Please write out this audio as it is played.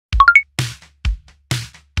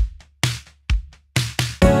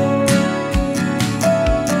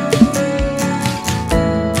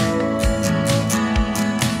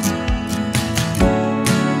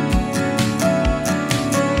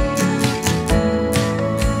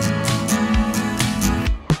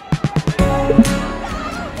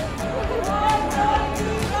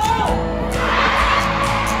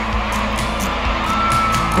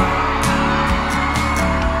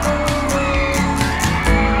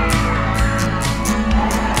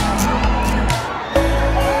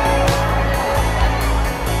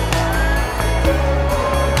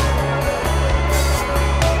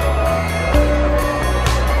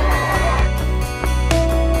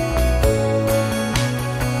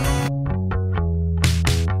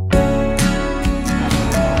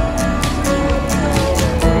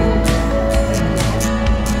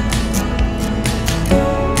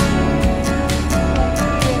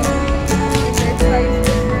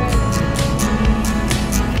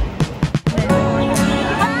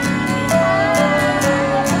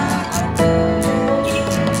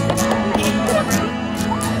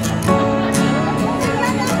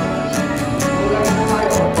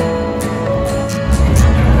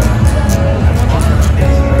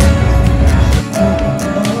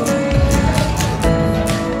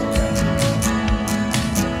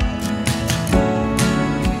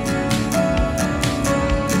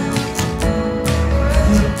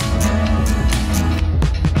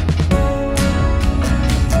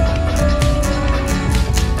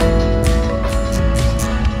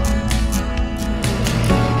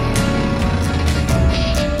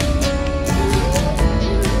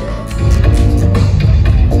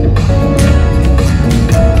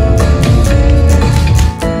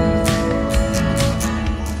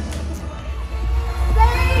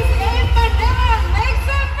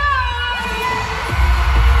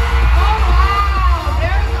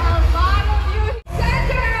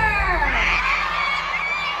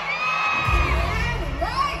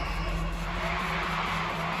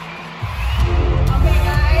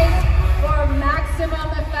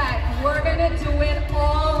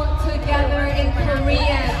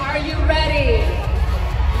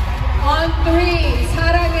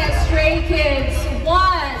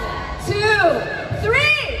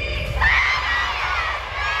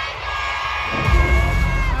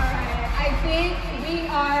we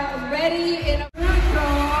are ready in a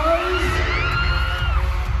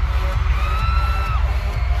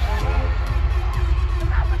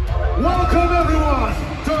Welcome everyone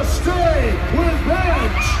to Stay with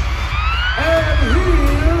Bench. And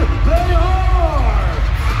here they are.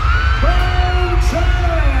 Bench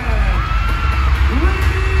and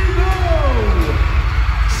Reno,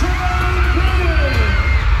 Champion,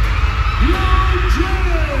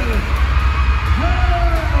 Eugene,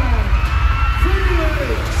 and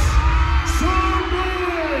Felix,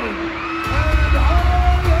 Sumin, and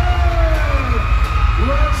Ian.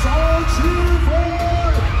 Let's all cheer for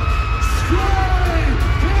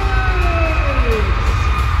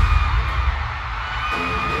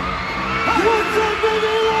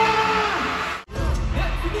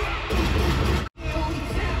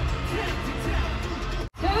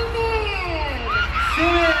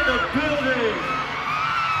the building.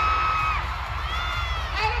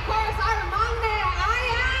 and of course our Monday,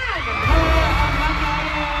 Ian.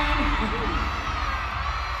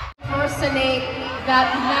 Impersonate that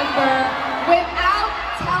member without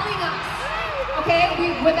telling us. Okay,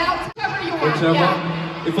 without whatever you want. Whichever.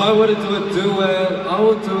 Yeah. If I were to do a duet, I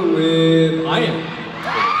would do it with Ian.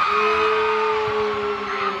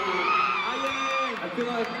 I feel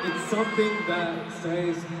like it's something that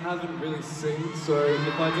Says haven't really seen, so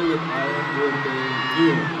if I do it with Ian, it would be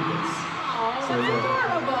you, I guess. Oh, So, that's yeah.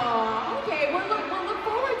 adorable. Okay, we'll look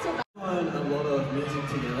forward to that. Done a lot of music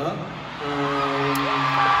together.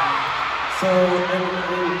 So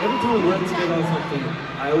every time we work together on something,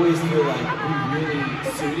 I always feel like we really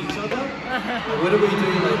suit each other. Like, what do we do?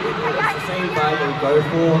 Like it's the same vibe that we go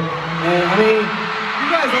for. And I mean, you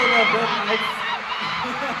guys all love both nights.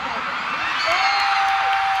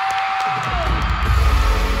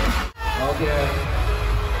 Okay.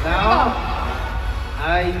 Now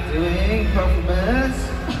I'm doing performance.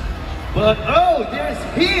 But oh, there's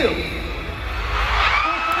heel.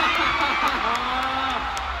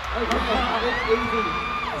 It's easy.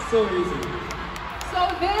 It's so easy. So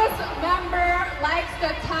this member likes to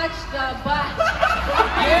touch the butt.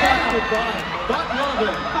 Yeah, butt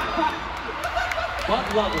lover. Butt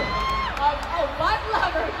lover. Oh, butt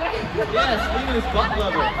lover. Yes, he is butt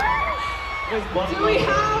lover. He's butt Do we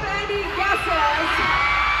have any guesses?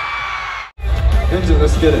 Benji,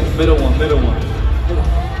 let's get it. Middle one.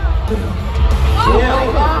 Oh Yeah. my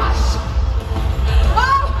gosh.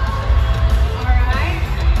 Oh! Alright.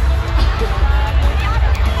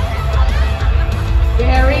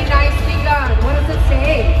 Very nicely done. What does it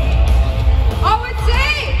say? Oh, it's A!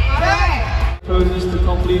 Alright. Proposes to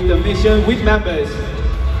complete the mission with members. So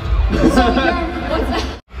what's that?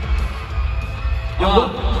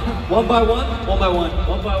 One by one,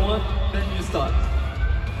 then you start.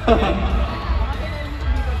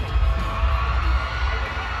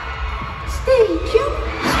 Stay cute.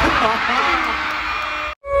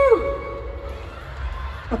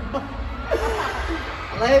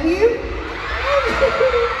 Love you.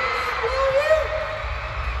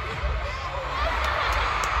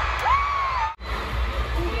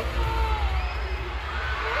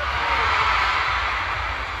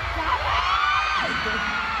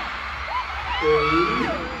 Three,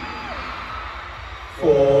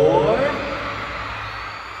 4,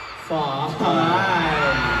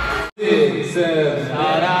 5, 6, 7.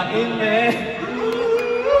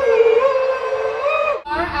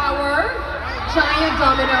 Are our giant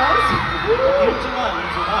dominoes.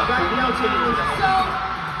 So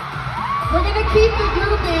we're gonna keep the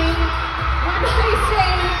grouping. When I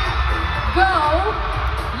say go,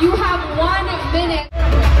 you have 1 minute.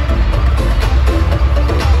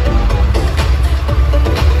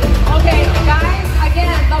 Okay, guys,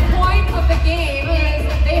 again, the point of the game is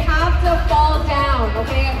they have to fall down,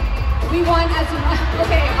 okay? We want as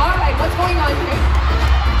okay, alright, what's going on here?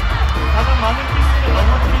 가장 많은 피스를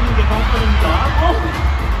넘어뜨리는 게 관건입니다.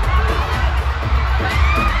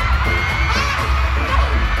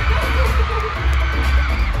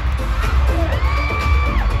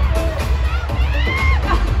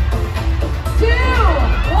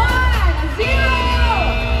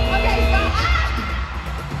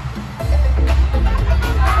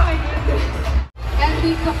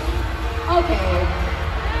 Okay,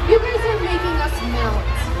 you guys are making us melt.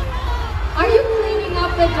 Are you cleaning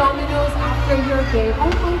up the dominoes after your game? Oh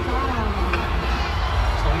my God.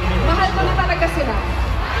 Mahal ko na talaga sila.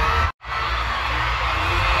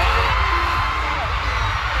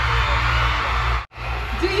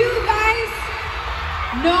 Do you guys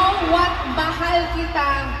know what mahal kita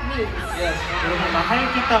means? Yes. 여러분, mahal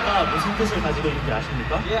kita가 무슨 뜻을 가지고 있는지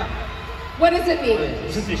아십니까? Yeah. What does it mean?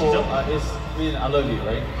 무슨 뜻이죠? It's mean I love you,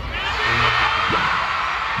 right?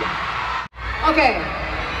 Okay.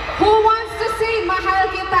 Who wants to say mahal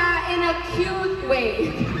kita in a cute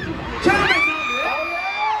way?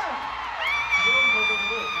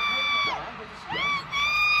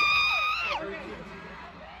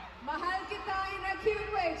 Mahal kita in a cute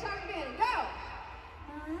way. Changbin, go!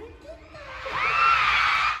 Mahal kita.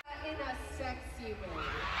 In a sexy way.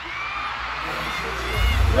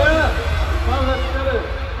 Yeah! Come, let's get it!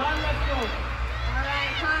 let's go.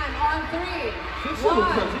 Alright, Han, on 3. Six 1,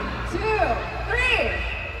 seconds. 2,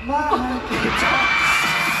 3. Mahal kita.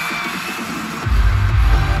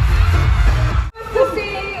 To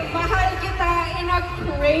see mahal kita in a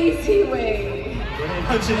crazy way.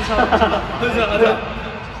 Hyunjin,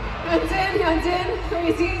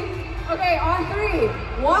 crazy. Okay, on 3.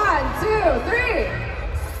 1, 2, 3.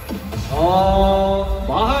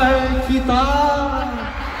 mahal kita.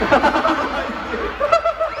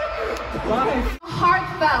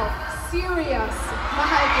 Heartfelt, serious,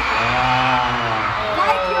 mahal kita.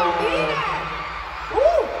 Like you mean it.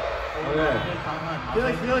 Ooh. Okay.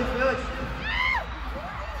 Feel it.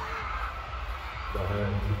 mahal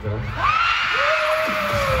kita.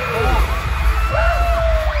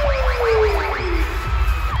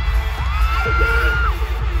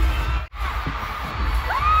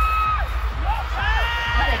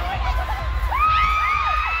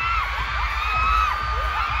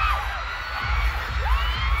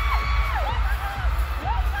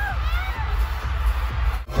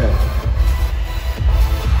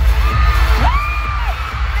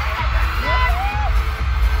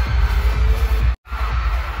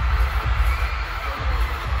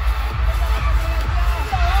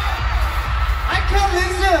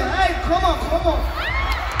 Come on.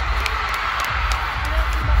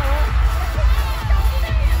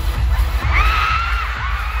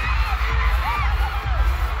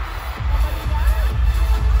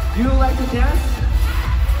 Do you like to dance?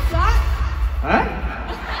 What? Huh?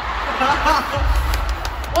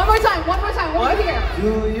 One more time, over here.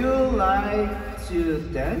 Do you like to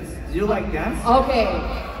dance? Do you like dance? Okay,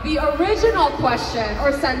 the original question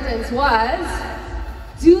or sentence was,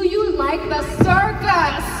 do you like the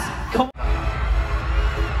circus?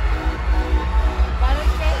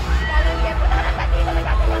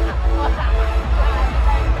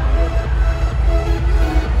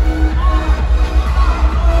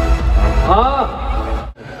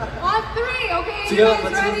 On 3, okay, you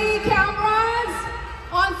guys ready, cameras?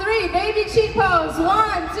 On 3, baby cheek pose.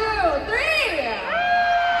 1, 2, 3.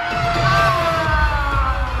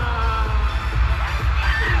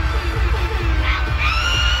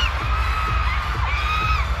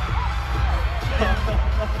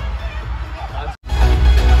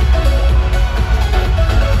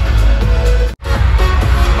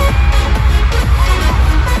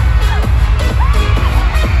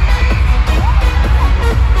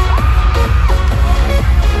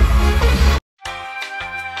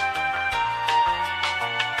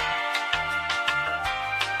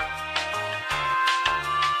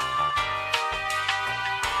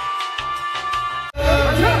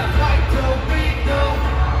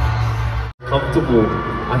 Comfortable.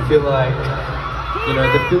 I feel like,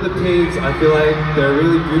 the Philippines, I feel like they're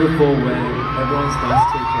really beautiful when everyone's nice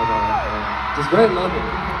to each other and just very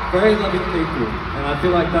loving people. And I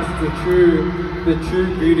feel like that's the true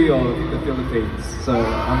beauty of the Philippines. So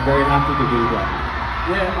I'm very happy to be here.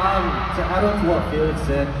 Yeah, to add on to what Felix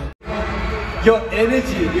said, your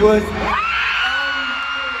energy, it was...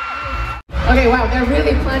 Okay, wow, they're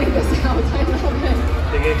really planning this out. I love it.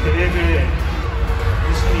 되게 계획을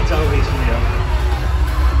열심히 짜고 계시네요.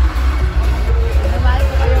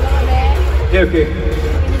 Yeah, okay.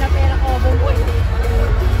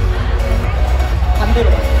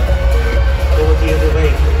 반대로 가세요. Go the other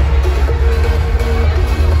way.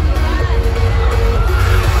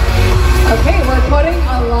 Okay, we're putting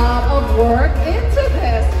a lot of work into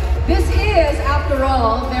this. This is, after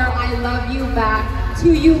all, their I love you back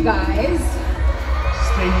to you guys.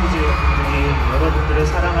 스테이지 분들이 여러분들을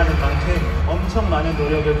사랑하는 만큼 엄청 많은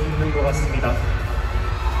노력을 붓는 것 같습니다.